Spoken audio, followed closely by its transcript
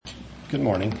Good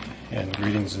morning and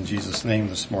greetings in Jesus' name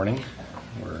this morning.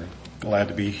 We're glad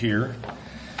to be here.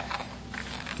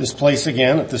 This place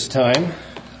again at this time,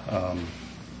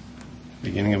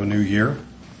 beginning of a new year.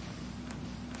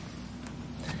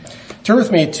 Turn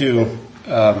with me to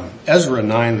Ezra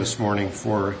 9 this morning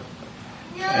for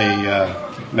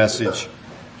a message.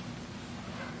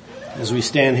 As we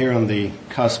stand here on the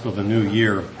cusp of a new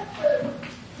year,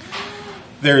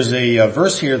 there's a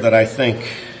verse here that I think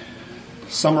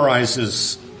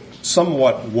summarizes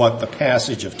somewhat what the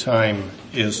passage of time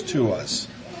is to us.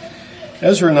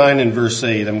 Ezra 9 and verse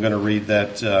 8, I'm going to read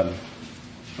that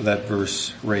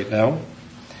verse right now.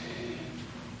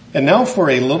 And now for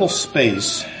a little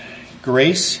space,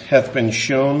 grace hath been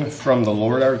shown from the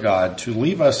Lord our God to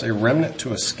leave us a remnant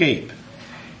to escape,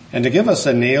 and to give us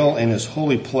a nail in his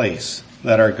holy place,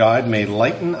 that our God may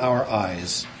lighten our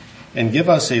eyes, and give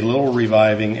us a little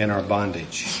reviving in our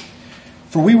bondage.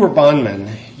 For we were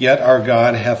bondmen, yet our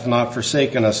God hath not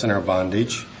forsaken us in our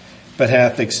bondage, but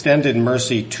hath extended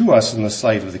mercy to us in the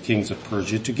sight of the kings of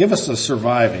Persia, to give us a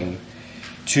surviving,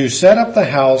 to set up the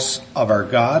house of our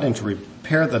God, and to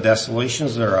repair the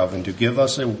desolations thereof, and to give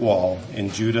us a wall in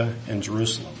Judah and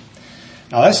Jerusalem.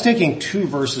 Now that's taking two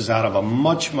verses out of a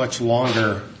much, much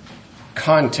longer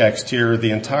context here.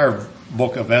 The entire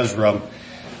book of Ezra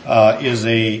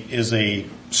is a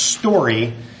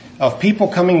story of people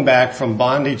coming back from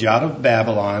bondage out of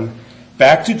Babylon,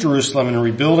 back to Jerusalem and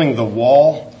rebuilding the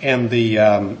wall and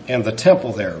the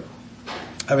temple there.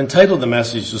 I've entitled the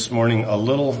message this morning, A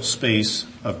Little Space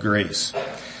of Grace.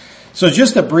 So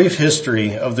just a brief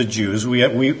history of the Jews.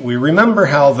 We remember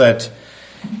how that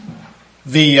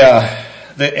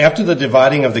after the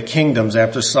dividing of the kingdoms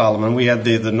after Solomon, we had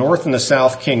the north and the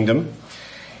south kingdom.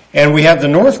 And we have the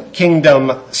north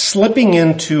kingdom slipping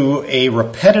into a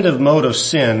repetitive mode of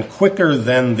sin quicker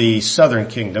than the southern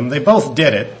kingdom. They both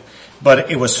did it, but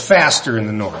it was faster in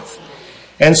the north.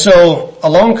 And so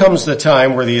along comes the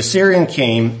time where the Assyrian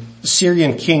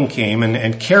king came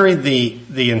and carried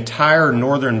the entire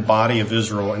northern body of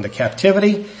Israel into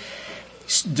captivity,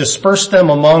 dispersed them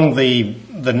among the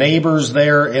neighbors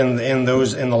there in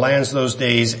the lands those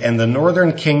days, and the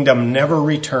northern kingdom never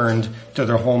returned to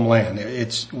their homeland.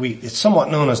 It's somewhat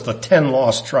known as the 10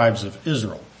 lost tribes of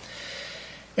Israel.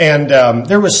 And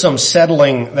there was some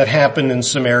settling that happened in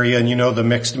Samaria, and you know, the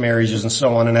mixed marriages and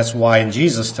so on, and that's why in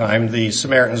Jesus' time the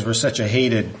Samaritans were such a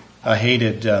hated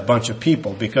bunch of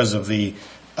people, because of the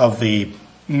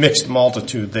mixed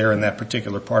multitude there in that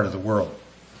particular part of the world.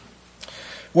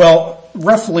 Well,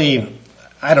 roughly,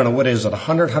 I don't know, what is it,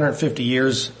 100, 150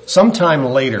 years, sometime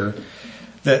later,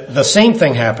 the same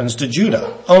thing happens to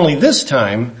Judah. Only this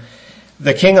time,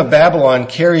 the king of Babylon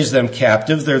carries them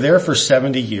captive. They're there for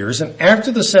 70 years. And after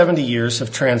the 70 years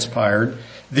have transpired,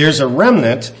 there's a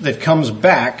remnant that comes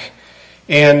back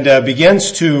and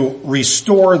begins to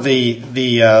restore the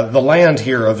land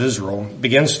here of Israel,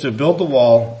 begins to build the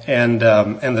wall and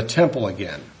the temple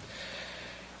again.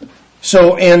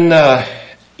 So in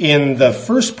the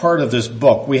first part of this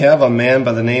book, we have a man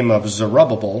by the name of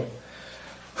Zerubbabel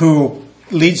who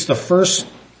leads the first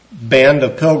band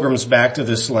of pilgrims back to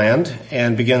this land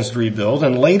and begins to rebuild.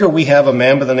 And later we have a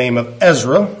man by the name of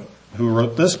Ezra who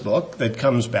wrote this book that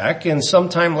comes back. And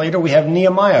sometime later we have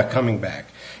Nehemiah coming back.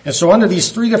 And so under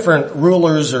these three different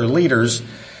rulers or leaders,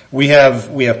 we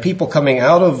have people coming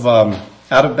out of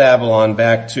Babylon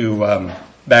back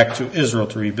to Israel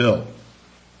to rebuild.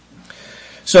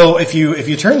 So if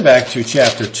you turn back to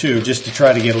chapter 2, just to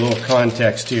try to get a little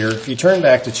context here, if you turn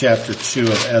back to chapter 2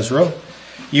 of Ezra,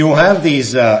 you will have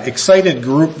these excited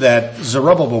group that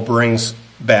Zerubbabel brings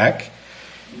back.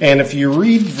 And if you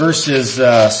read verses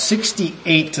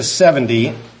 68 to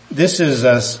 70, this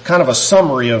is kind of a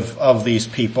summary of these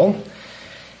people.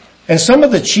 And some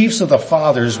of the chiefs of the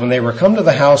fathers, when they were come to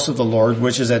the house of the Lord,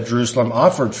 which is at Jerusalem,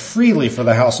 offered freely for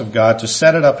the house of God to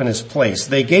set it up in his place.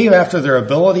 They gave after their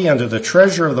ability unto the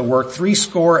treasure of the work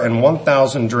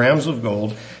 61,000 drams of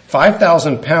gold,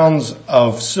 5,000 pounds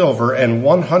of silver, and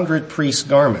 100 priests'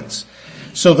 garments.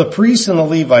 So the priests and the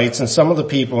Levites and some of the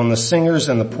people and the singers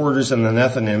and the porters and the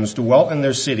Nethinims dwelt in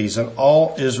their cities, and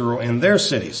all Israel in their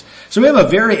cities. So we have a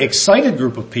very excited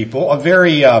group of people, a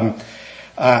very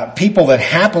people that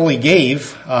happily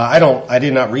gave. I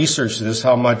did not research this,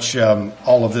 how much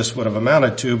all of this would have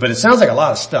amounted to, but it sounds like a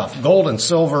lot of stuff. Gold and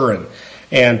silver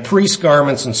and priest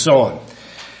garments and so on.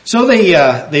 So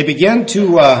they began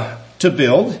to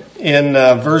build in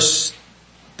chapter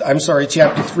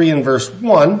 3 and verse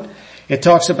 1. It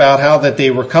talks about how that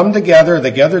they were come together,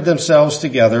 they gathered themselves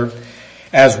together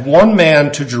as one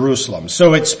man to Jerusalem.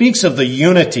 So it speaks of the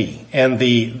unity and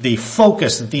the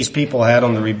focus that these people had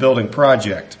on the rebuilding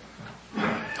project.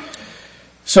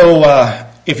 So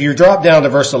if you drop down to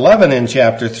verse 11 in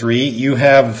chapter 3, you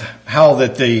have how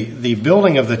that the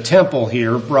building of the temple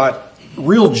here brought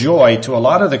real joy to a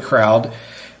lot of the crowd,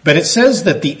 but it says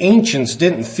that the ancients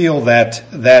didn't feel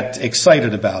that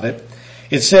excited about it.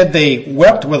 It said they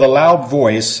wept with a loud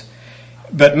voice,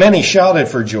 but many shouted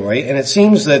for joy, and it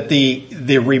seems that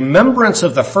the remembrance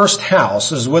of the first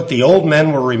house is what the old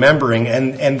men were remembering,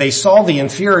 and they saw the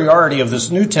inferiority of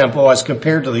this new temple as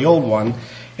compared to the old one,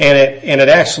 and it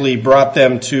actually brought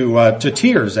them to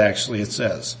tears, actually, it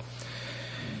says.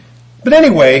 But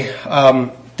anyway,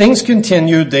 things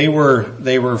continued. They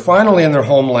were finally in their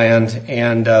homeland,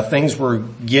 and things were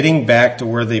getting back to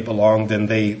where they belonged, and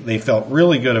they felt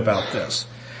really good about this.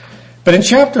 But in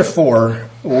chapter 4,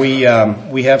 we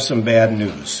have some bad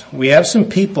news. We have some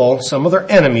people, some of their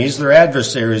enemies, their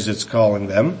adversaries, it's calling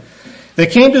them. They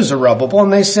came to Zerubbabel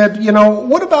and they said,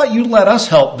 what about you let us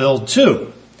help build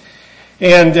too?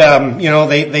 And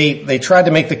they tried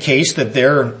to make the case that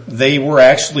they were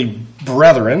actually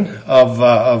brethren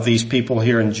of these people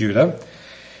here in Judah.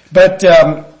 But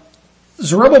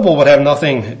Zerubbabel would have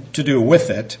nothing to do with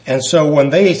it. And so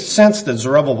when they sensed that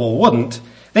Zerubbabel wouldn't,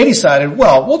 they decided,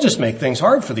 well, we'll just make things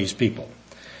hard for these people.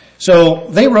 So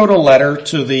they wrote a letter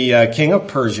to the king of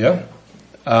Persia,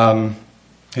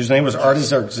 whose name was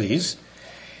Artaxerxes,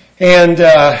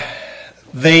 and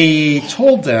they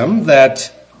told them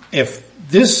that if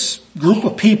this group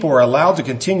of people were allowed to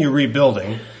continue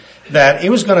rebuilding, that it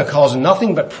was going to cause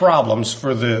nothing but problems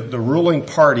for the ruling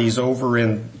parties over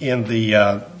in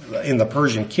the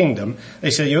Persian kingdom.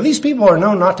 They said, these people are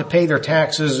known not to pay their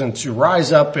taxes and to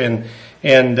rise up and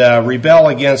rebel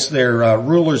against their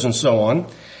rulers and so on.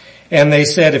 And they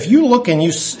said, if you look and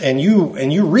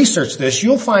you research this,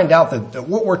 you'll find out that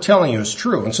what we're telling you is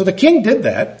true. And so the king did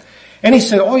that, and he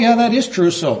said, oh yeah, that is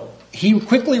true. So he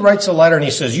quickly writes a letter and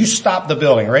he says, you stop the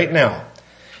building right now.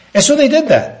 And so they did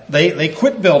that. They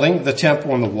quit building the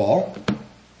temple and the wall.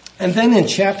 And then in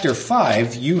chapter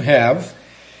 5, you have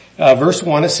verse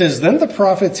 1, it says, then the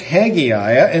prophets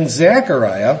Haggai and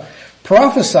Zechariah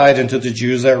prophesied unto the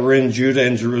Jews that were in Judah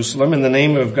and Jerusalem in the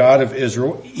name of God of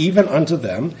Israel, even unto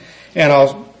them. And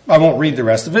I won't read the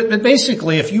rest of it, but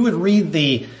basically if you would read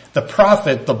the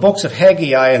prophet, the books of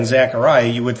Haggai and Zechariah,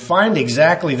 you would find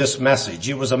exactly this message.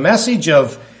 It was a message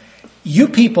of, you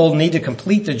people need to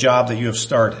complete the job that you have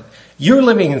started. You're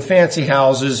living in fancy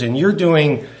houses and you're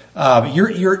doing,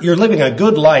 you're living a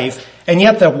good life, and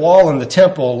yet the wall and the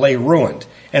temple lay ruined.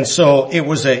 And so it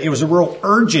was a real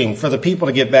urging for the people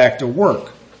to get back to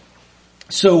work.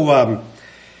 So,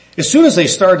 as soon as they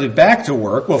started back to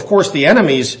work, well, of course, the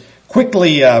enemies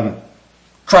quickly,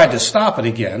 tried to stop it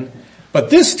again. But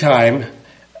this time,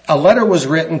 a letter was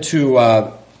written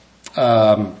to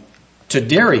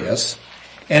Darius,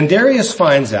 and Darius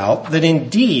finds out that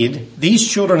indeed these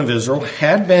children of Israel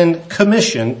had been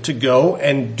commissioned to go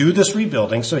and do this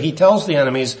rebuilding. So he tells the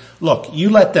enemies, look, you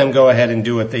let them go ahead and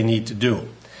do what they need to do.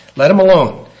 Let them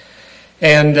alone.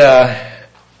 And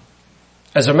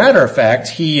as a matter of fact,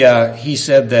 he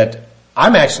said that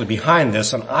I'm actually behind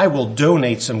this, and I will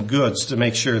donate some goods to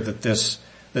make sure that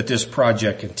this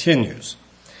project continues.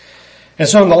 And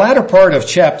so in the latter part of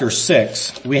chapter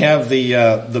 6, we have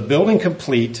the building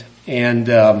complete, and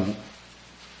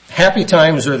happy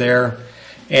times are there,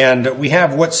 and we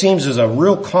have what seems as a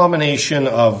real combination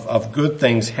of good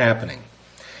things happening.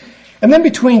 And then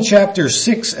between chapters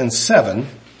 6 and 7,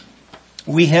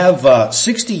 we have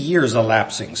 60 years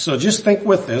elapsing. So just think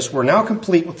with this, we're now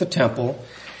complete with the temple,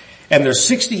 and there's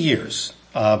 60 years.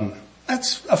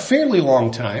 That's a fairly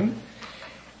long time.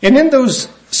 And in those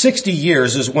 60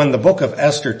 years is when the book of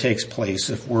Esther takes place,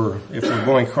 if we're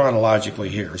going chronologically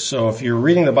here. So if you're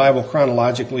reading the Bible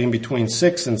chronologically, in between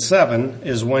 6 and 7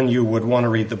 is when you would want to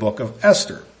read the book of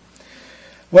Esther.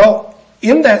 Well,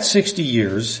 in that 60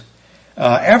 years,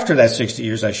 after that 60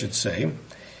 years, I should say,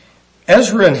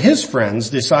 Ezra and his friends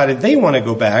decided they want to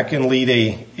go back and lead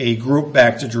a group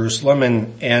back to Jerusalem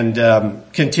and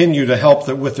continue to help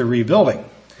with the rebuilding.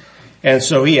 And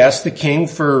so he asked the king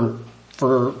for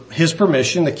his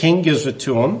permission. The king gives it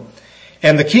to him.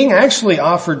 And the king actually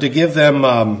offered to give them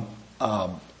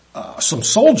some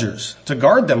soldiers to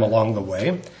guard them along the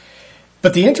way.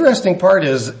 But the interesting part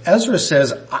is, Ezra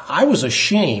says, I was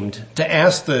ashamed to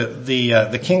ask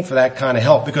the king for that kind of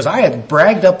help, because I had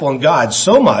bragged up on God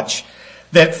so much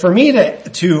that for me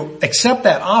to accept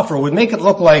that offer would make it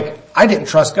look like I didn't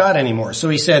trust God anymore. So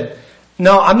he said,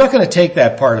 no, I'm not going to take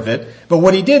that part of it. But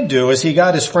what he did do is he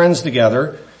got his friends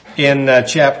together in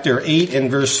chapter 8 in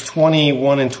verse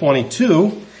 21 and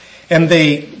 22, and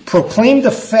they proclaimed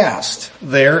a fast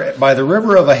there by the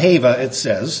river of Ahava, it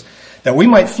says, that we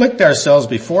might afflict ourselves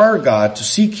before our God to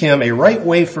seek him a right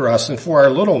way for us and for our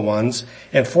little ones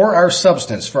and for our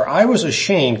substance. For I was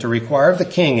ashamed to require of the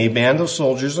king a band of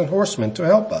soldiers and horsemen to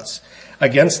help us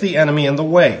against the enemy in the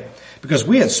way. Because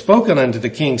we had spoken unto the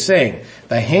king, saying,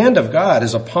 the hand of God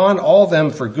is upon all them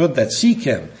for good that seek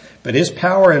him, but his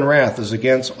power and wrath is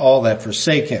against all that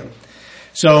forsake him.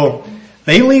 So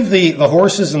they leave the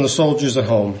horses and the soldiers at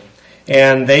home,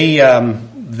 and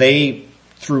they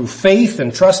through faith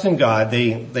and trust in God,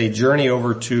 they journey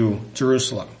over to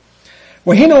Jerusalem.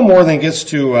 Well, he no more than gets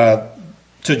to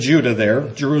Judah there,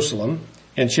 Jerusalem,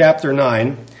 in chapter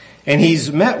 9, and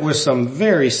he's met with some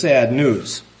very sad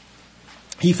news.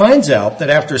 He finds out that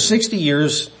after 60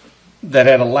 years that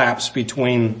had elapsed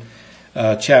between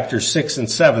chapters 6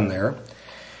 and 7 there,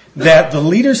 that the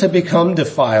leaders had become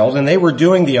defiled and they were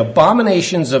doing the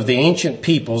abominations of the ancient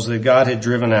peoples that God had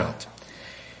driven out.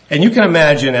 And you can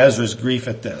imagine Ezra's grief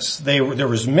at this. There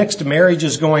was mixed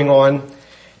marriages going on.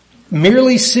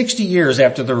 Merely 60 years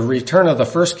after the return of the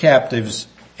first captives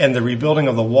and the rebuilding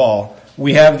of the wall,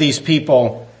 we have these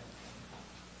people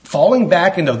falling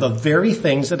back into the very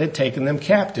things that had taken them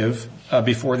captive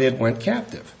before they had went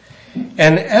captive.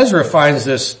 And Ezra finds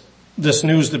this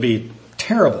news to be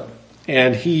terrible,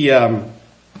 and he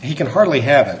can hardly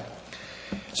have it.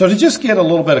 So to just get a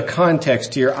little bit of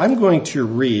context here, I'm going to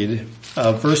read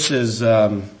verse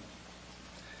 2.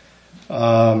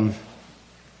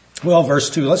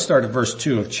 Let's start at verse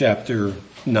 2 of chapter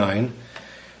 9.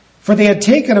 For they have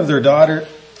taken of their daughters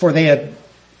for their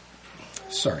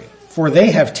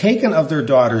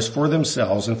daughters for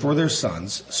themselves and for their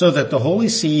sons, so that the holy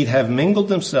seed have mingled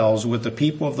themselves with the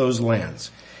people of those lands.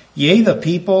 Yea, the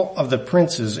people of the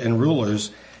princes and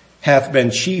rulers hath been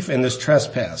chief in this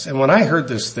trespass. And when I heard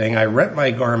this thing, I rent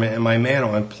my garment and my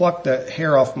mantle, and plucked the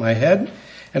hair off my head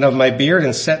and of my beard,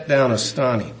 and sat down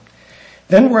astonished.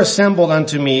 Then were assembled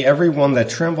unto me every one that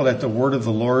trembled at the word of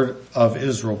the Lord of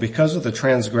Israel, because of the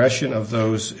transgression of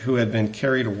those who had been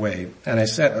carried away. And I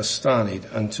sat astonished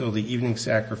until the evening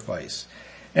sacrifice.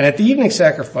 And at the evening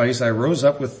sacrifice I rose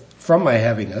up from my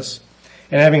heaviness,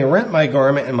 and having rent my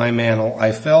garment and my mantle,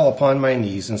 I fell upon my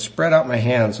knees and spread out my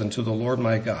hands unto the Lord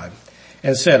my God,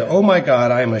 and said, O my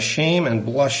God, I am ashamed and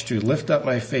blush to lift up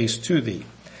my face to thee.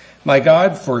 My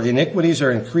God, for iniquities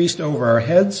are increased over our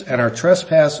heads, and our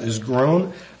trespass is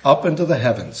grown up into the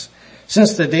heavens.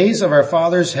 Since the days of our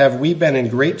fathers have we been in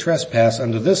great trespass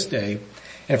unto this day,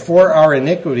 and for our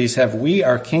iniquities have we,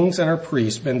 our kings and our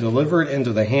priests, been delivered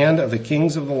into the hand of the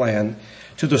kings of the land,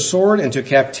 to the sword and to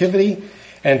captivity,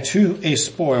 and to a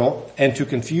spoil, and to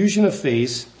confusion of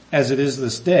face, as it is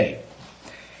this day.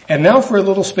 And now for a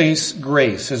little space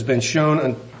grace has been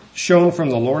shown from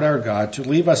the Lord our God, to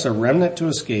leave us a remnant to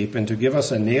escape, and to give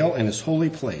us a nail in his holy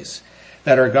place,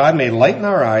 that our God may lighten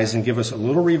our eyes and give us a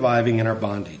little reviving in our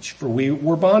bondage. For we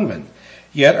were bondmen.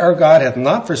 Yet our God hath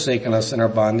not forsaken us in our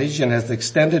bondage, and hath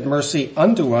extended mercy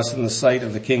unto us in the sight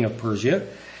of the king of Persia,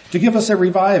 to give us a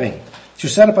reviving, to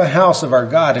set up a house of our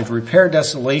God, and to repair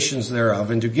desolations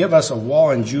thereof, and to give us a wall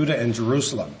in Judah and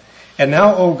Jerusalem. And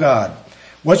now, O God,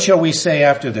 what shall we say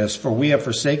after this? For we have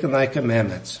forsaken thy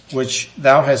commandments, which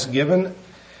thou hast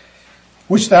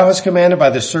commanded by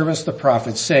the servants the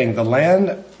prophets, saying, the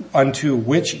land unto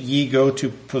which ye go to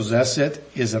possess it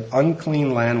is an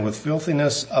unclean land, with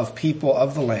filthiness of people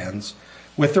of the lands,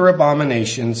 with their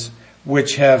abominations,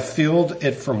 which have filled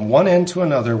it from one end to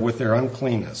another with their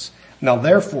uncleanness. Now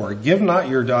therefore, give not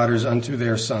your daughters unto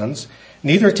their sons,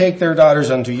 neither take their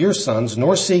daughters unto your sons,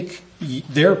 nor seek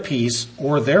their peace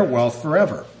or their wealth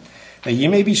forever, that ye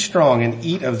may be strong and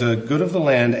eat of the good of the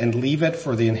land, and leave it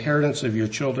for the inheritance of your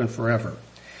children forever.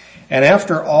 And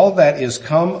after all that is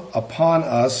come upon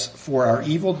us for our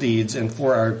evil deeds and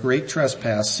for our great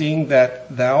trespass, seeing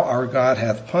that thou our God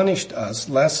hath punished us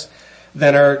less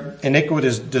than our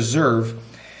iniquities deserve,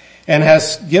 and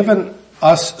hast given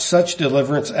us such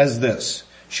deliverance as this,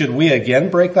 should we again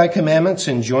break thy commandments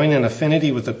and join in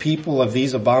affinity with the people of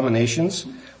these abominations?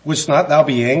 Wouldst not thou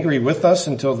be angry with us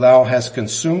until thou hast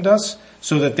consumed us,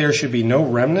 so that there should be no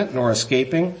remnant nor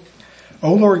escaping?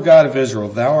 O Lord God of Israel,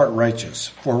 thou art righteous,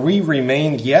 for we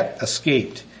remained yet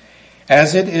escaped.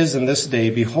 As it is in this day,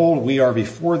 behold, we are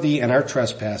before thee in our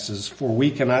trespasses, for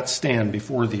we cannot stand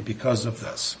before thee because of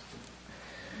this.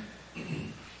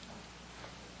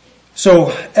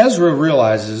 So Ezra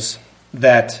realizes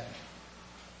that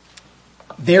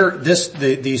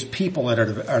these people that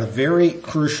are at a very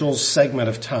crucial segment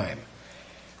of time,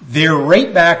 they're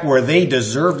right back where they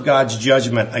deserved God's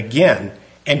judgment again,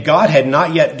 and God had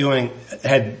not yet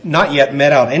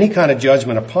met out any kind of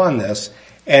judgment upon this,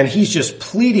 and he's just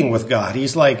pleading with God.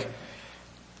 He's like,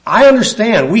 I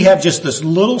understand we have just this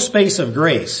little space of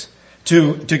grace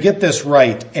to get this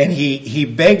right, and he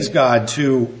begs God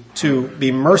to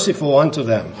be merciful unto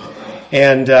them,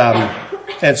 and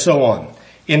so on.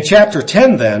 In chapter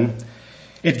 10 then,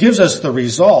 it gives us the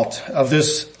result of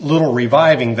this little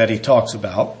reviving that he talks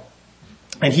about.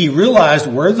 And he realized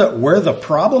where the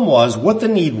problem was, what the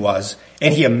need was,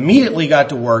 and he immediately got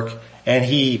to work, and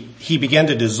he began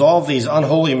to dissolve these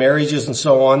unholy marriages and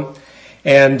so on.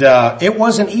 And it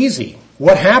wasn't easy.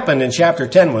 What happened in chapter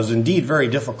 10 was indeed very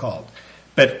difficult.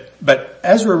 But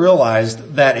Ezra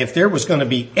realized that if there was going to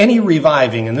be any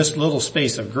reviving in this little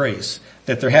space of grace,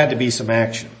 that there had to be some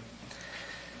action.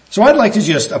 So I'd like to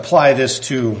just apply this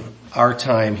to our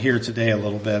time here today a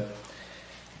little bit.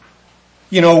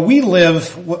 You know, we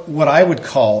live what I would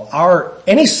call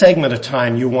any segment of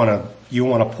time you want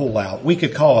to pull out, we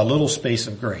could call a little space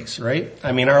of grace, right?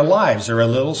 I mean, our lives are a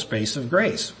little space of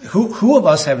grace. Who of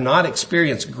us have not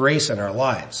experienced grace in our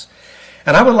lives?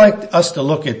 And I would like us to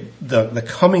look at the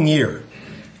coming year,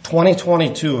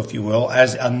 2022, if you will,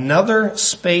 as another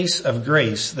space of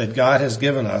grace that God has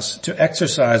given us to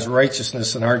exercise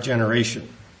righteousness in our generation.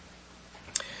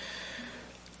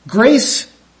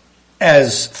 Grace,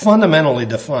 as fundamentally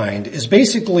defined, is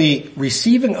basically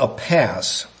receiving a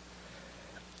pass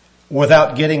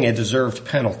without getting a deserved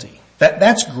penalty.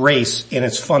 That's grace in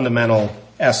its fundamental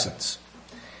essence.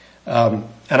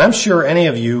 And I'm sure any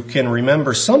of you can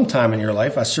remember some time in your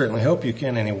life, I certainly hope you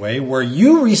can anyway, where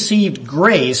you received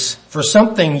grace for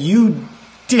something you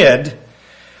did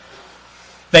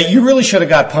that you really should have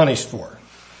got punished for.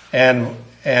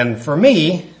 And for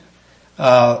me,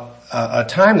 a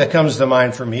time that comes to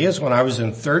mind for me is when I was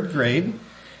in third grade,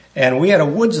 and we had a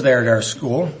woods there at our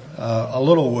school, a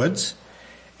little woods.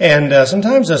 And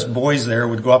sometimes us boys there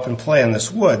would go up and play in this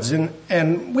woods.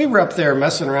 And we were up there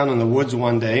messing around in the woods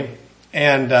one day,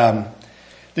 and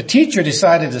the teacher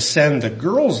decided to send the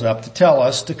girls up to tell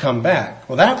us to come back.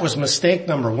 Well, that was mistake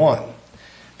number one,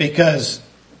 because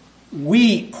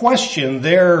we questioned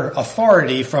their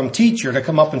authority from teacher to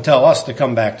come up and tell us to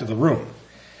come back to the room.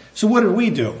 So what did we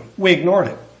do? We ignored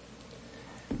it.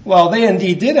 Well, they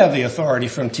indeed did have the authority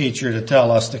from teacher to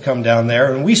tell us to come down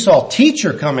there, and we saw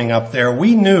teacher coming up there.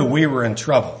 We knew we were in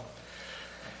trouble.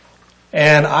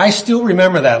 And I still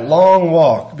remember that long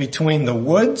walk between the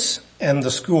woods and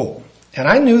the school. And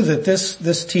I knew that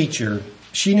this teacher,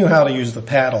 she knew how to use the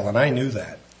paddle, and I knew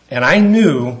that. And I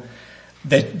knew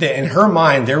that in her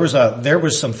mind there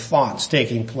was some thoughts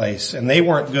taking place, and they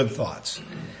weren't good thoughts.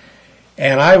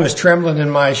 And I was trembling in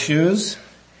my shoes.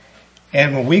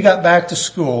 And when we got back to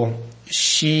school,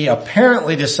 she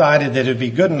apparently decided that it would be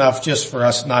good enough just for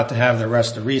us not to have the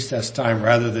rest of recess time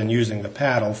rather than using the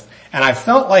paddle. And I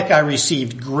felt like I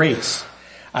received grace.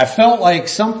 I felt like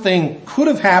something could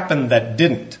have happened that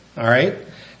didn't. All right?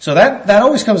 So that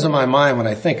always comes to my mind when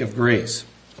I think of grace.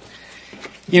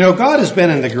 You know, God has been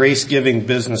in the grace-giving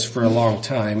business for a long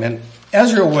time. And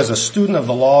Ezra was a student of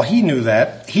the law. He knew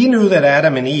that. He knew that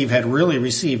Adam and Eve had really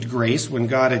received grace when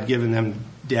God had given them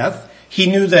death. He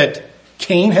knew that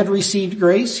Cain had received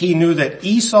grace. He knew that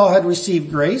Esau had received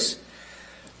grace.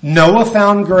 Noah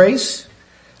found grace.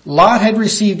 Lot had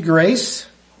received grace.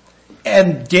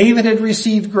 And David had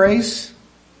received grace.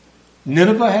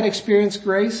 Nineveh had experienced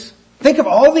grace. Think of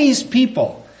all these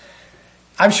people.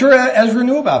 I'm sure Ezra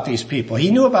knew about these people.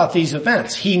 He knew about these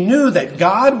events. He knew that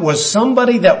God was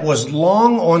somebody that was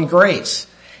long on grace.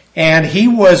 And he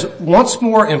was once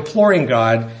more imploring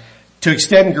God to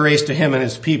extend grace to him and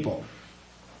his people.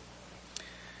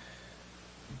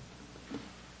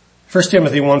 1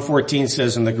 Timothy 1:14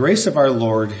 says, "And the grace of our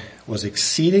Lord was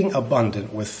exceeding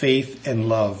abundant with faith and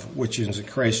love, which is in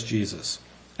Christ Jesus."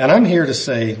 And I'm here to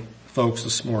say, folks,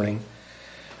 this morning,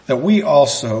 that we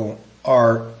also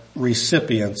are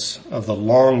recipients of the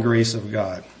long grace of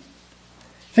God.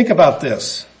 Think about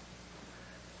this.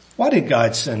 Why did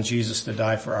God send Jesus to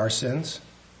die for our sins?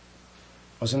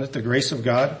 Wasn't it the grace of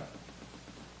God?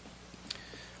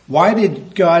 Why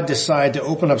did God decide to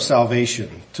open up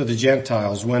salvation to the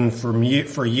Gentiles when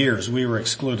for years we were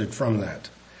excluded from that?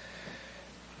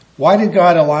 Why did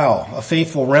God allow a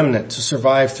faithful remnant to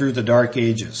survive through the dark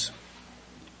ages?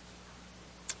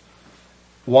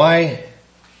 Why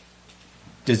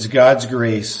was God's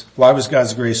grace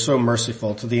so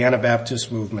merciful to the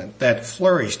Anabaptist movement that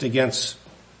flourished against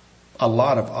a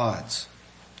lot of odds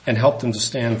and helped them to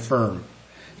stand firm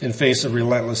in face of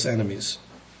relentless enemies?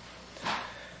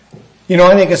 You know,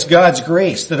 I think it's God's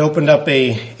grace that opened up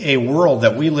a world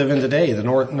that we live in today, the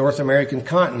North American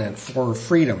continent, for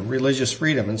freedom, religious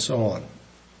freedom, and so on.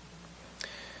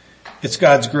 It's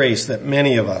God's grace that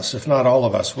many of us, if not all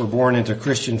of us, were born into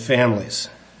Christian families.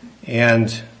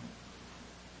 And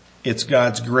it's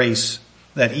God's grace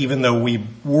that even though we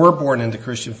were born into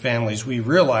Christian families, we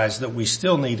realized that we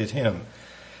still needed Him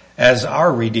as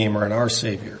our Redeemer and our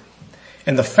Savior.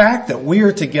 And the fact that we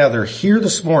are together here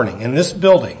this morning in this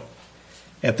building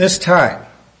at this time,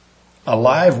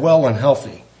 alive, well, and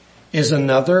healthy, is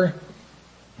another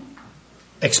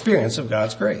experience of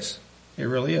God's grace. It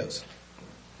really is.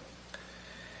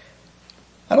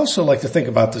 I'd also like to think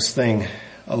about this thing,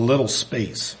 a little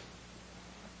space.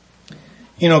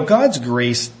 You know, God's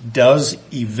grace does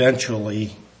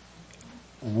eventually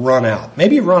run out.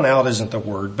 Maybe run out isn't the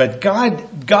word, but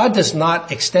God does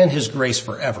not extend His grace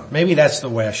forever. Maybe that's the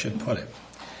way I should put it.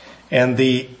 And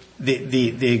the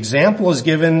example is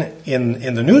given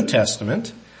in the New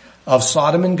Testament of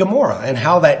Sodom and Gomorrah and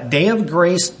how that day of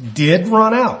grace did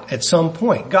run out at some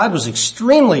point. God was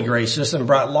extremely gracious and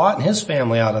brought Lot and his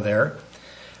family out of there.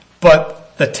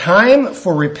 But the time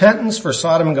for repentance for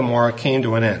Sodom and Gomorrah came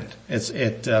to an end. It's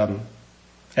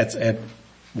at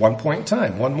one point in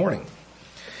time, one morning.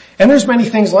 And there's many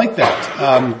things like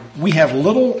that. We have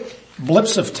little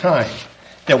blips of time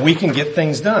that we can get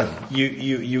things done.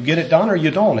 You get it done or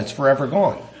you don't. It's forever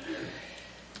gone.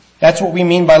 That's what we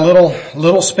mean by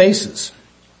little spaces.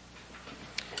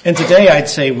 And today I'd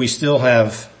say we still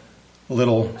have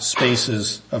little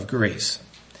spaces of grace.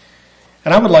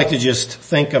 And I would like to just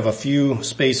think of a few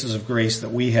spaces of grace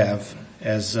that we have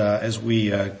as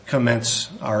we commence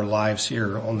our lives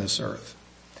here on this earth.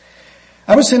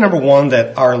 I would say number one,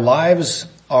 that our lives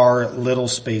are little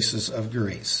spaces of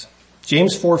grace.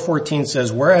 James 4:14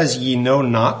 says, "Whereas ye know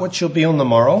not what shall be on the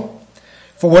morrow,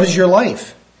 for what is your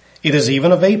life? It is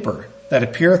even a vapor that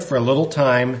appeareth for a little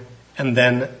time and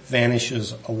then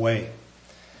vanishes away."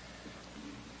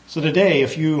 So today,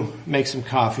 if you make some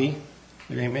coffee,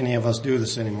 there ain't many of us do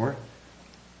this anymore,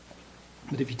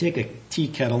 but if you take a tea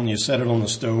kettle and you set it on the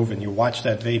stove and you watch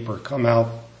that vapor come out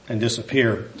and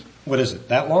disappear, what is it?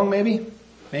 That long maybe?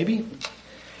 Maybe?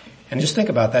 And just think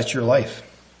about that's your life.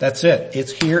 That's it.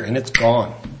 It's here and it's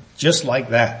gone. Just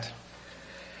like that.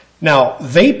 Now,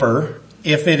 vapor,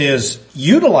 if it is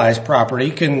utilized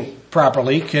properly, can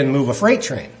move a freight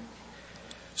train.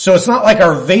 So it's not like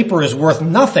our vapor is worth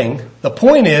nothing. The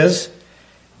point is,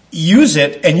 use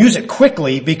it and use it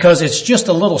quickly because it's just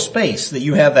a little space that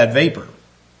you have that vapor.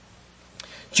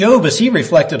 Job, as he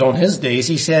reflected on his days,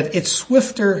 he said, "It's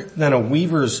swifter than a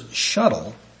weaver's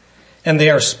shuttle, and they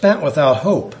are spent without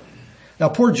hope." Now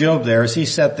poor Job there, as he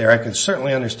sat there, I can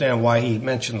certainly understand why he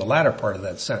mentioned the latter part of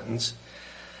that sentence.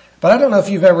 But I don't know if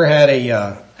you've ever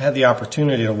had the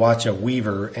opportunity to watch a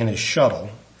weaver and his shuttle.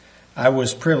 I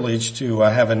was privileged to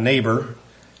have a neighbor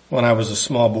when I was a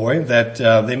small boy that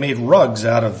they made rugs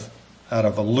out of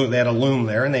a loom. They had a loom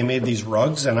there, and they made these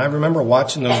rugs. And I remember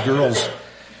watching those girls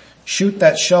shoot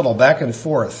that shuttle back and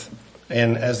forth,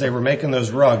 and as they were making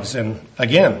those rugs, and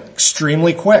again,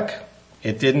 extremely quick.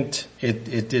 It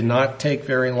did not take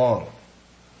very long.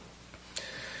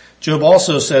 Job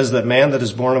also says that man that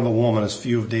is born of a woman is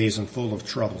few of days and full of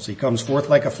troubles. He comes forth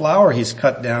like a flower, he's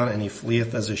cut down, and he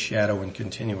fleeth as a shadow and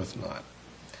continueth not.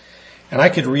 And I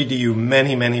could read to you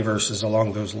many, many verses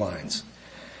along those lines.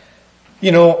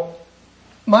 You know,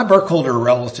 my Burkholder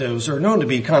relatives are known to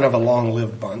be kind of a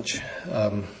long-lived bunch.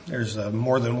 There's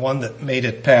more than one that made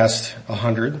it past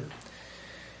 100.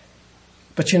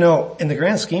 But you know, in the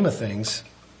grand scheme of things,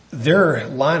 their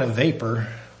line of vapor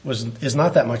is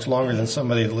not that much longer than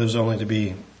somebody that lives only to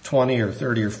be 20 or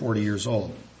 30 or 40 years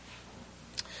old.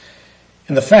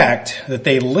 And the fact that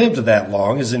they lived that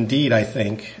long is indeed, I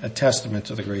think, a testament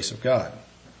to the grace of God.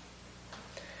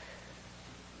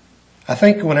 I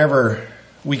think whenever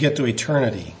we get to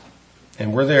eternity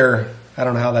and we're there, I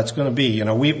don't know how that's going to be. You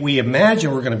know, we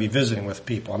imagine we're going to be visiting with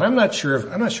people, and I'm not sure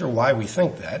why we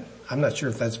think that. I'm not sure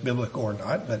if that's biblical or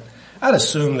not, but I'd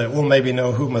assume that we'll maybe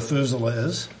know who Methuselah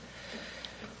is.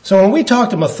 So when we talk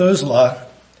to Methuselah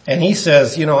and he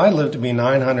says, you know, I lived to be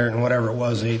 900 and whatever it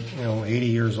was, 80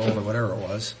 years old or whatever it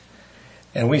was.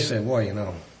 And we say, boy, you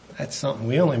know, that's something.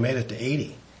 We only made it to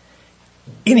 80.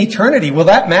 In eternity, will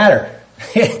that matter?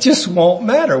 It just won't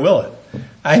matter, will it?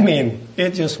 I mean,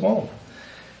 it just won't.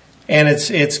 And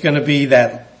it's going to be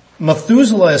that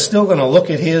Methuselah is still going to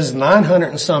look at his 900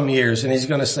 and some years and he's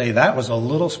going to say, that was a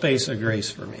little space of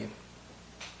grace for me.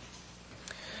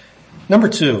 Number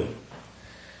two,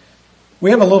 we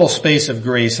have a little space of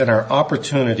grace in our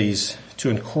opportunities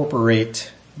to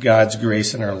incorporate God's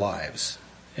grace in our lives.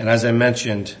 And as I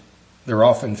mentioned, they're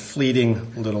often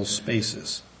fleeting little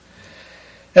spaces.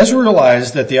 Ezra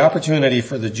realized that the opportunity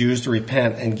for the Jews to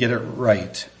repent and get it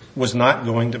right was not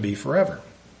going to be forever.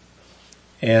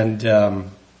 And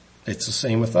it's the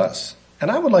same with us. And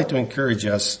I would like to encourage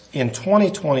us in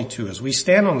 2022, as we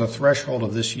stand on the threshold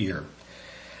of this year,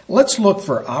 let's look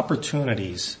for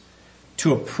opportunities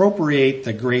to appropriate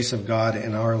the grace of God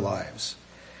in our lives.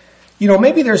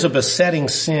 Maybe there's a besetting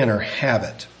sin or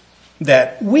habit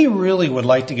that we really would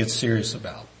like to get serious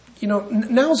about.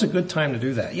 Now's a good time to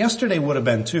do that. Yesterday would have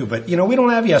been too, but we don't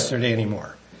have yesterday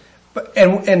anymore.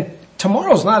 And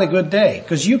tomorrow's not a good day,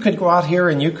 because you could go out here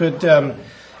and you could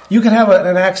have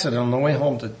an accident on the way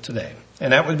home today.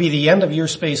 And that would be the end of your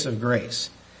space of grace.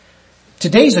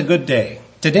 Today's a good day.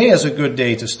 Today is a good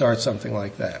day to start something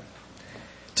like that.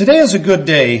 Today is a good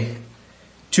day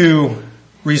to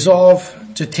resolve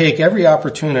to take every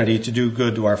opportunity to do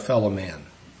good to our fellow man.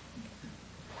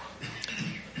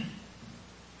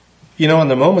 In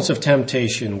the moments of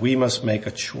temptation, we must make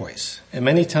a choice. And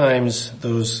many times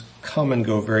those come and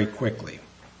go very quickly.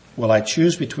 Will I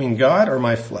choose between God or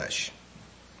my flesh?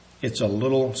 It's a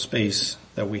little space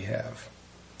that we have.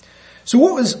 So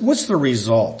what's the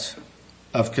result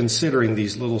of considering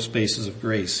these little spaces of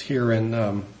grace here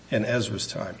in Ezra's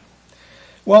time?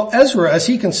 Well, Ezra, as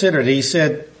he considered it, he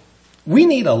said, we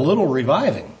need a little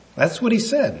reviving. That's what he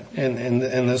said in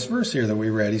this verse here that we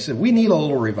read. He said, we need a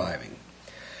little reviving.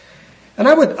 And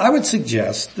I would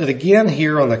suggest that again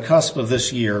here on the cusp of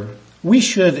this year, we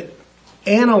should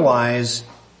analyze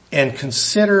and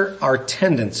consider our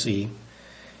tendency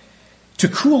to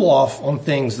cool off on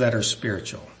things that are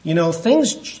spiritual.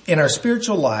 Things in our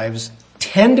spiritual lives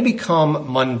tend to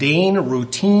become mundane,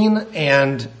 routine,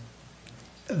 and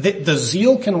the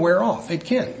zeal can wear off. It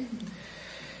can.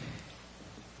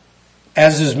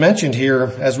 As we mentioned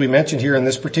here in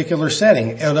this particular setting,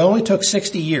 it only took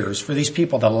 60 years for these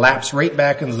people to lapse right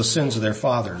back into the sins of their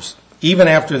fathers, even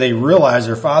after they realized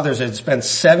their fathers had spent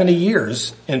 70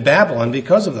 years in Babylon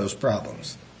because of those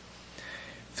problems.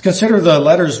 Consider the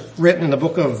letters written in the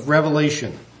book of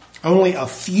Revelation. Only a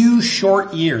few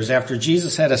short years after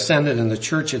Jesus had ascended and the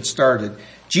church had started,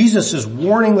 Jesus is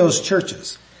warning those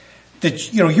churches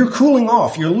that, you're cooling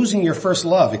off, you're losing your first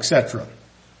love, etc.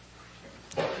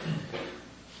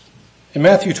 In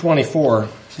Matthew 24,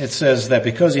 it says that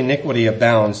because iniquity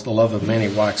abounds, the love of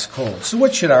many wax cold. So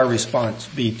what should our response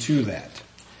be to that?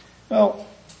 Well,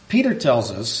 Peter tells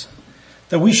us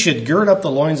that we should gird up the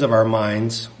loins of our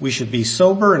minds, we should be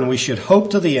sober, and we should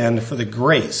hope to the end for the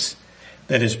grace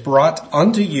that is brought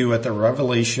unto you at the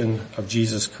revelation of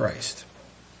Jesus Christ.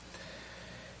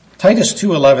 Titus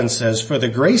 2:11 says, for the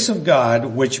grace of God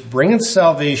which bringeth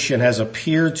salvation has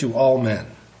appeared to all men.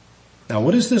 Now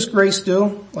what does this grace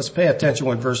do? Let's pay attention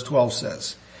what verse 12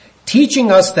 says.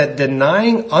 Teaching us that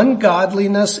denying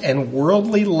ungodliness and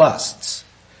worldly lusts,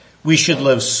 we should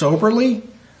live soberly,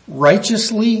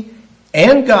 righteously,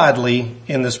 and godly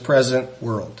in this present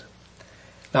world.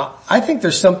 Now, I think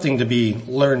there's something to be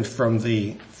learned from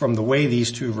the way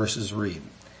these two verses read.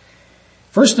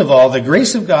 First of all, the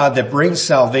grace of God that brings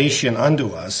salvation unto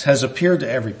us has appeared to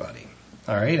everybody.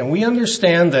 All right, and we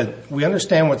understand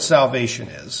what salvation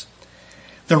is.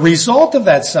 The result of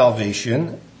that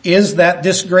salvation is that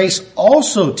this grace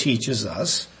also teaches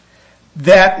us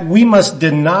that we must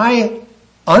deny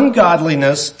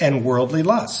ungodliness and worldly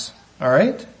lusts. All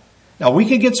right? Now, we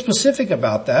could get specific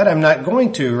about that. I'm not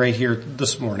going to right here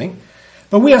this morning.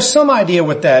 But we have some idea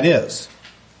what that is.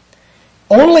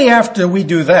 Only after we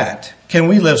do that can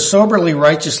we live soberly,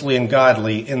 righteously, and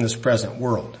godly in this present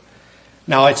world.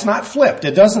 Now, it's not flipped.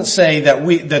 It doesn't say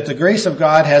that the grace of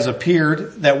God has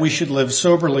appeared, that we should live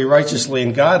soberly, righteously,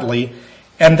 and godly,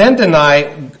 and then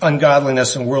deny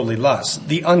ungodliness and worldly lust.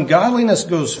 The ungodliness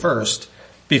goes first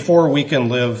before we can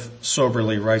live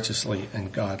soberly, righteously,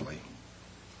 and godly.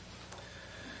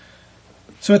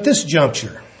 So at this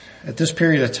juncture, at this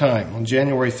period of time, on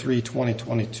January 3,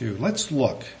 2022, let's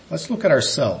look at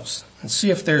ourselves and see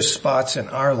if there's spots in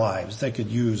our lives that could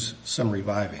use some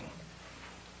reviving.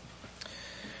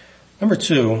 Number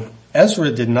 2,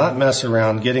 Ezra did not mess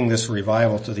around getting this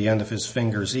revival to the end of his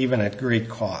fingers, even at great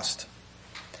cost.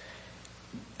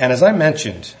 And as I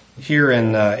mentioned here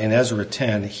in Ezra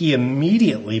 10, he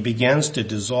immediately begins to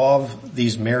dissolve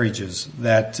these marriages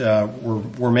that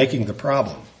were making the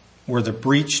problem, were the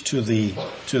breach to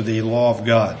the law of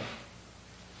God.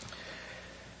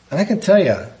 And I can tell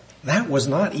you, that was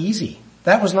not easy.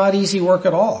 That was not easy work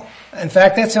at all. In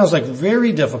fact, that sounds like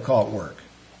very difficult work.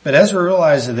 But Ezra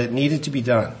realized that it needed to be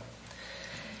done.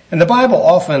 And the Bible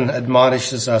often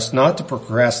admonishes us not to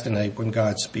procrastinate when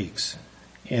God speaks.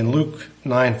 In Luke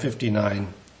 9:59,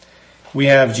 we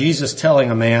have Jesus telling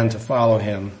a man to follow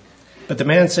him. But the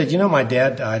man said, my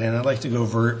dad died and I'd like to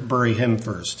go bury him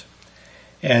first.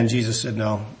 And Jesus said,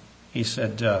 no. He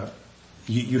said,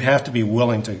 you have to be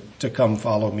willing to come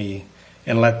follow me.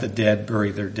 and let the dead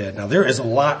bury their dead. Now there's a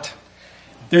lot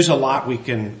we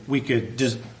could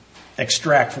just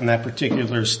extract from that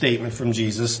particular statement from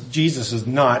Jesus. Jesus is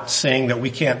not saying that we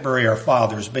can't bury our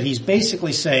fathers, but he's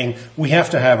basically saying we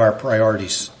have to have our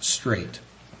priorities straight.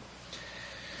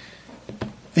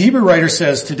 The Hebrew writer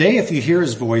says, today if you hear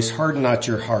his voice, harden not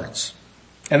your hearts.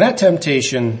 And that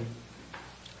temptation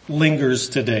lingers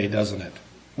today, doesn't it?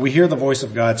 We hear the voice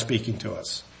of God speaking to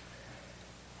us.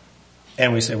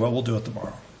 And we say, well, we'll do it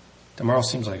tomorrow. Tomorrow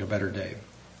seems like a better day.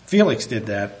 Felix did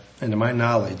that, and to my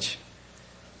knowledge,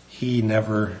 he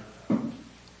never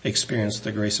experienced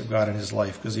the grace of God in his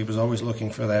life because he was always looking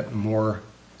for that more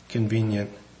convenient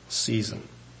season.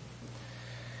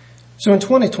 So in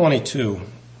 2022,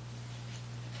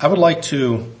 I would like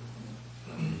to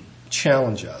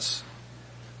challenge us.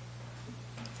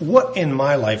 What in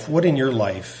my life, what in your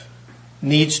life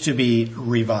needs to be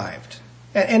revived?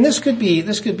 And this could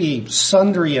be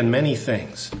sundry and many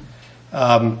things.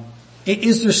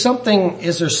 Is there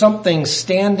something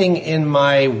standing in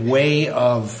my way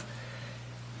of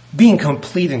being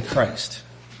complete in Christ?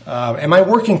 Am I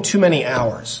working too many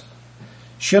hours?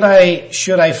 Should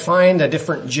I find a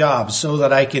different job so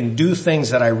that I can do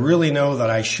things that I really know that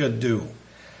I should do?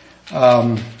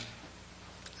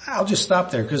 I'll just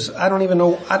stop there because I don't even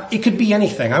know. It could be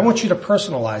anything. I want you to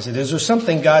personalize it. Is there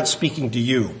something God's speaking to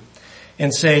you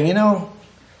and saying,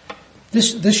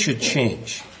 this should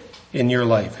change in your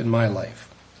life, in my life?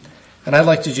 And I'd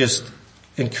like to just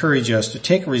encourage us to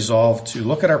take a resolve to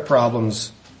look at our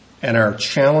problems and our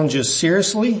challenges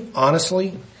seriously,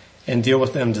 honestly, and deal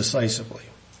with them decisively.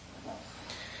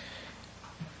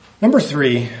 Number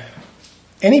 3,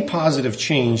 any positive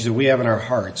change that we have in our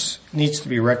hearts needs to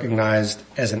be recognized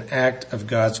as an act of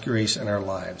God's grace in our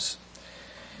lives.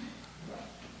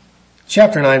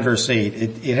 Chapter 9, verse 8,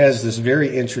 it has this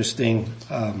very interesting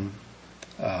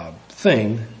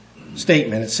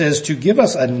statement. It says, to give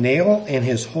us a nail in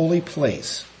his holy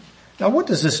place. Now, what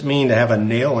does this mean to have a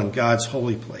nail in God's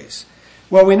holy place?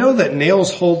 Well, we know that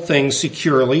nails hold things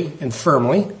securely and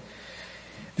firmly.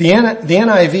 The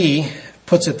NIV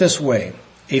puts it this way,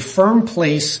 a firm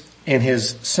place in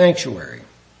his sanctuary.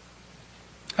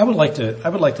 I would like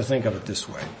to think of it this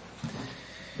way.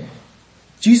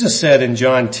 Jesus said in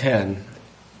John 10,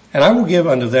 and I will give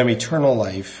unto them eternal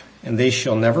life, and they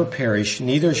shall never perish,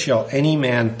 neither shall any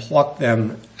man pluck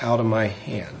them out of my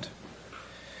hand.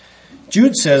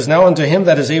 Jude says, now unto him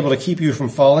that is able to keep you from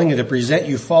falling and to present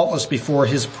you faultless before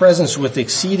his presence with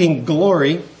exceeding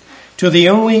glory, to the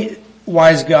only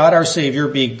wise God, our Savior,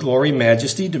 be glory,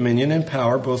 majesty, dominion, and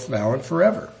power, both now and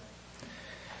forever.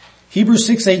 Hebrews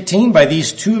 6:18, by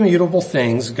these two immutable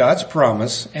things, God's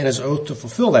promise and his oath to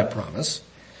fulfill that promise,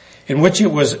 in which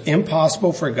it was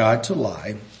impossible for God to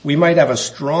lie, we might have a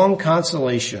strong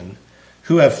consolation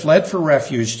who have fled for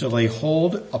refuge to lay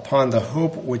hold upon the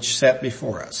hope which set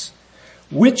before us.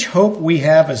 Which hope we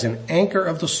have as an anchor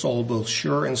of the soul, both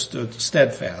sure and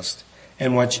steadfast,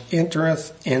 and which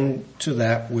entereth into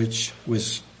that which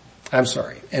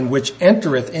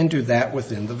entereth into that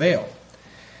within the veil.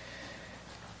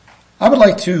 I would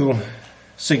like to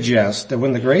suggest that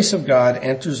when the grace of God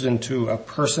enters into a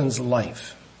person's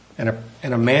life, and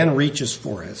a man reaches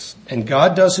for us, and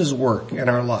God does his work in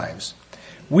our lives,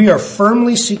 we are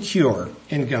firmly secure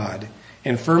in God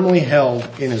and firmly held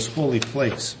in his holy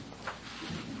place.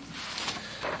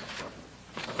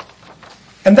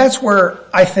 And that's where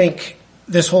I think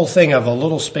this whole thing of a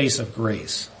little space of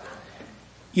grace.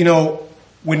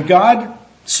 When God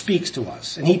speaks to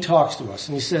us and he talks to us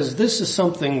and he says, this is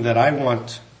something that I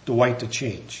want Dwight to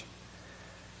change.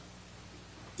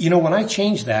 When I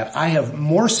change that, I have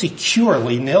more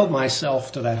securely nailed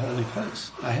myself to that holy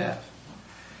place. I have.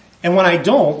 And when I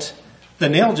don't, the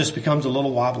nail just becomes a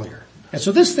little wobblier. And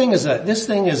so this thing is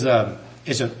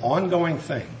an ongoing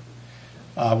thing.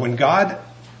 When God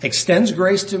extends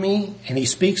grace to me and he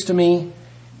speaks to me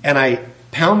and I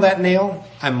pound that nail,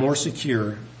 I'm more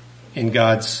secure in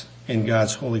God's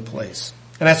holy place.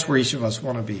 And that's where each of us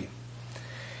want to be.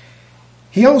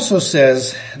 He also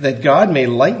says that God may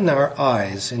lighten our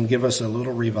eyes and give us a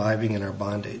little reviving in our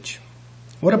bondage.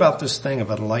 What about this thing of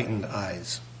enlightened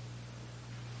eyes?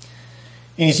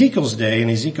 In Ezekiel's day, in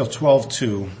Ezekiel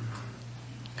 12:2,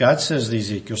 God says to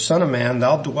Ezekiel, Son of man,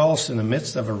 thou dwellest in the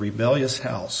midst of a rebellious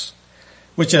house,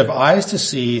 which have eyes to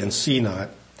see and see not.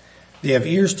 They have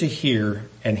ears to hear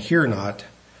and hear not,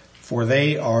 for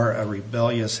they are a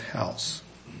rebellious house.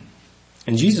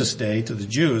 In Jesus' day, to the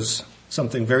Jews,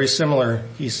 something very similar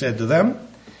he said to them.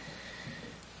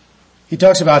 He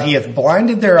talks about he hath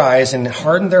blinded their eyes and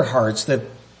hardened their hearts, that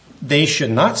they should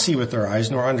not see with their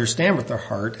eyes nor understand with their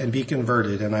heart and be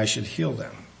converted, and I should heal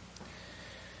them.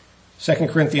 2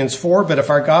 Corinthians 4, but if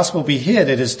our gospel be hid,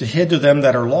 it is hid to them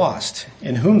that are lost,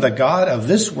 in whom the God of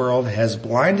this world has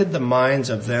blinded the minds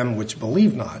of them which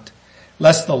believe not,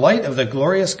 lest the light of the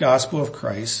glorious gospel of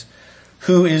Christ,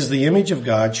 who is the image of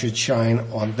God, should shine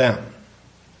on them.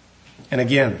 And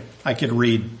again, I could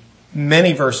read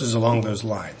many verses along those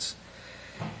lines.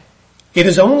 It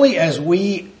is only as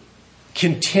we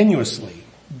continuously,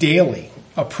 daily,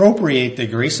 appropriate the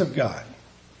grace of God,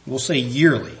 we'll say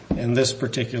yearly in this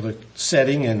particular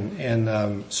setting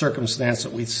and circumstance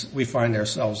that we find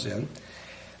ourselves in,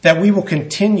 that we will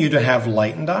continue to have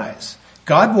lightened eyes.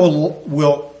 God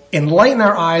will enlighten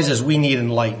our eyes as we need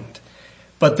enlightened.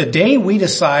 But the day we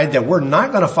decide that we're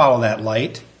not going to follow that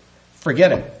light,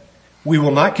 forget it. We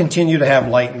will not continue to have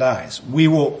lightened eyes. We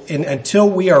will, until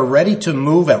we are ready to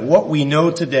move at what we know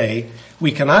today,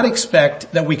 we cannot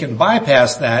expect that we can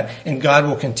bypass that and God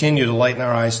will continue to lighten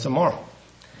our eyes tomorrow.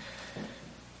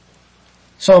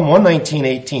 Psalm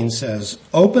 119:18 says,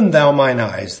 "Open thou mine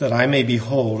eyes that I may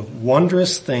behold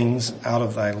wondrous things out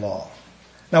of thy law."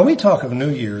 Now we talk of New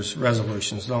Year's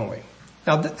resolutions, don't we?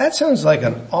 Now that sounds like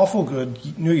an awful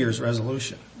good New Year's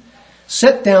resolution.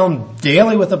 Sit down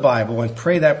daily with the Bible and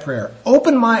pray that prayer.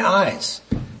 Open my eyes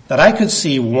that I could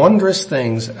see wondrous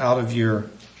things out of your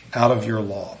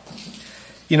law.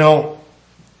 You know,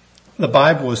 the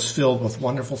Bible is filled with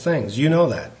wonderful things. You know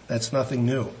that. That's nothing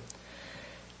new.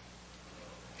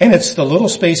 And it's the little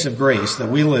space of grace that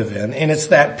we live in, and it's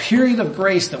that period of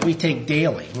grace that we take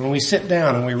daily when we sit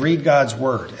down and we read God's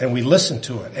Word and we listen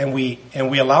to it and we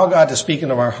allow God to speak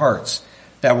into our hearts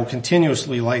that will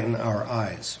continuously lighten our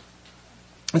eyes.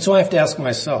 And so I have to ask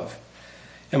myself,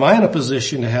 am I in a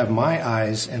position to have my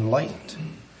eyes enlightened?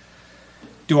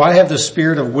 Do I have the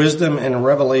spirit of wisdom and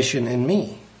revelation in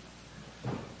me?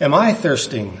 Am I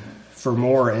thirsting for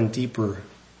more and deeper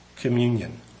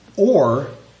communion? Or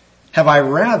have I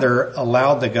rather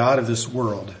allowed the God of this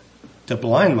world to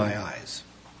blind my eyes?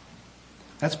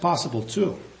 That's possible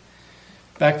too.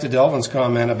 Back to Delvin's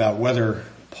comment about whether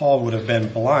Paul would have been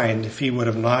blind if he would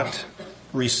have not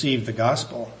received the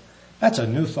gospel. That's a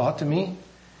new thought to me.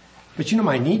 But you know,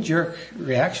 my knee-jerk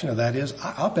reaction to that is,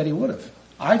 I'll bet he would have.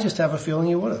 I just have a feeling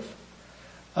he would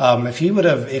have. If he would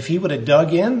have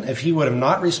dug in, if he would have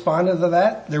not responded to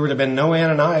that, there would have been no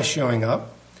Ananias showing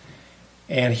up.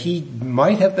 And he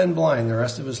might have been blind the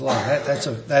rest of his life.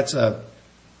 That's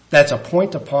a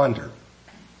point to ponder.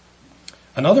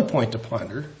 Another point to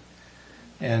ponder,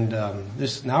 and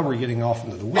this now we're getting off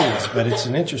into the weeds, but it's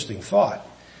an interesting thought.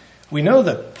 We know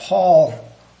that Paul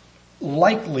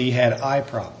likely had eye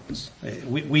problems.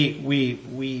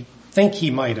 We think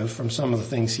he might have from some of the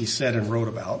things he said and wrote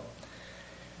about.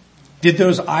 Did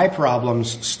those eye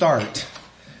problems start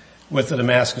with the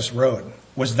Damascus Road?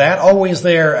 Was that always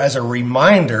there as a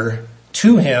reminder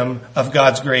to him of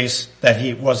God's grace that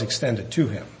he was extended to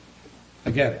him?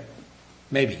 Again,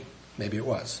 maybe it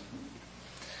was.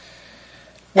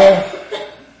 Well,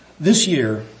 this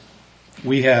year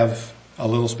we have a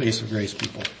little space of grace,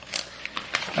 people.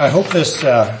 I hope this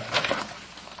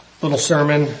little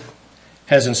sermon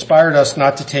has inspired us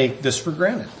not to take this for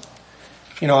granted.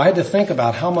 You know, I had to think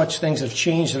about how much things have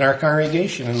changed in our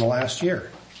congregation in the last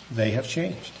year. They have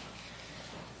changed.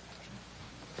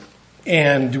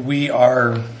 And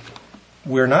we're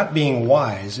not being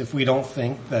wise if we don't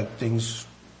think that things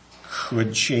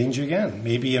could change again,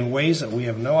 maybe in ways that we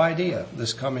have no idea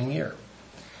this coming year.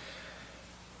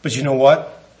 But you know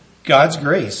what? God's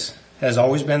grace has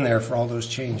always been there for all those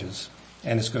changes,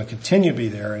 and it's going to continue to be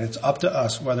there, and it's up to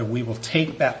us whether we will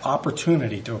take that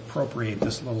opportunity to appropriate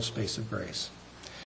this little space of grace.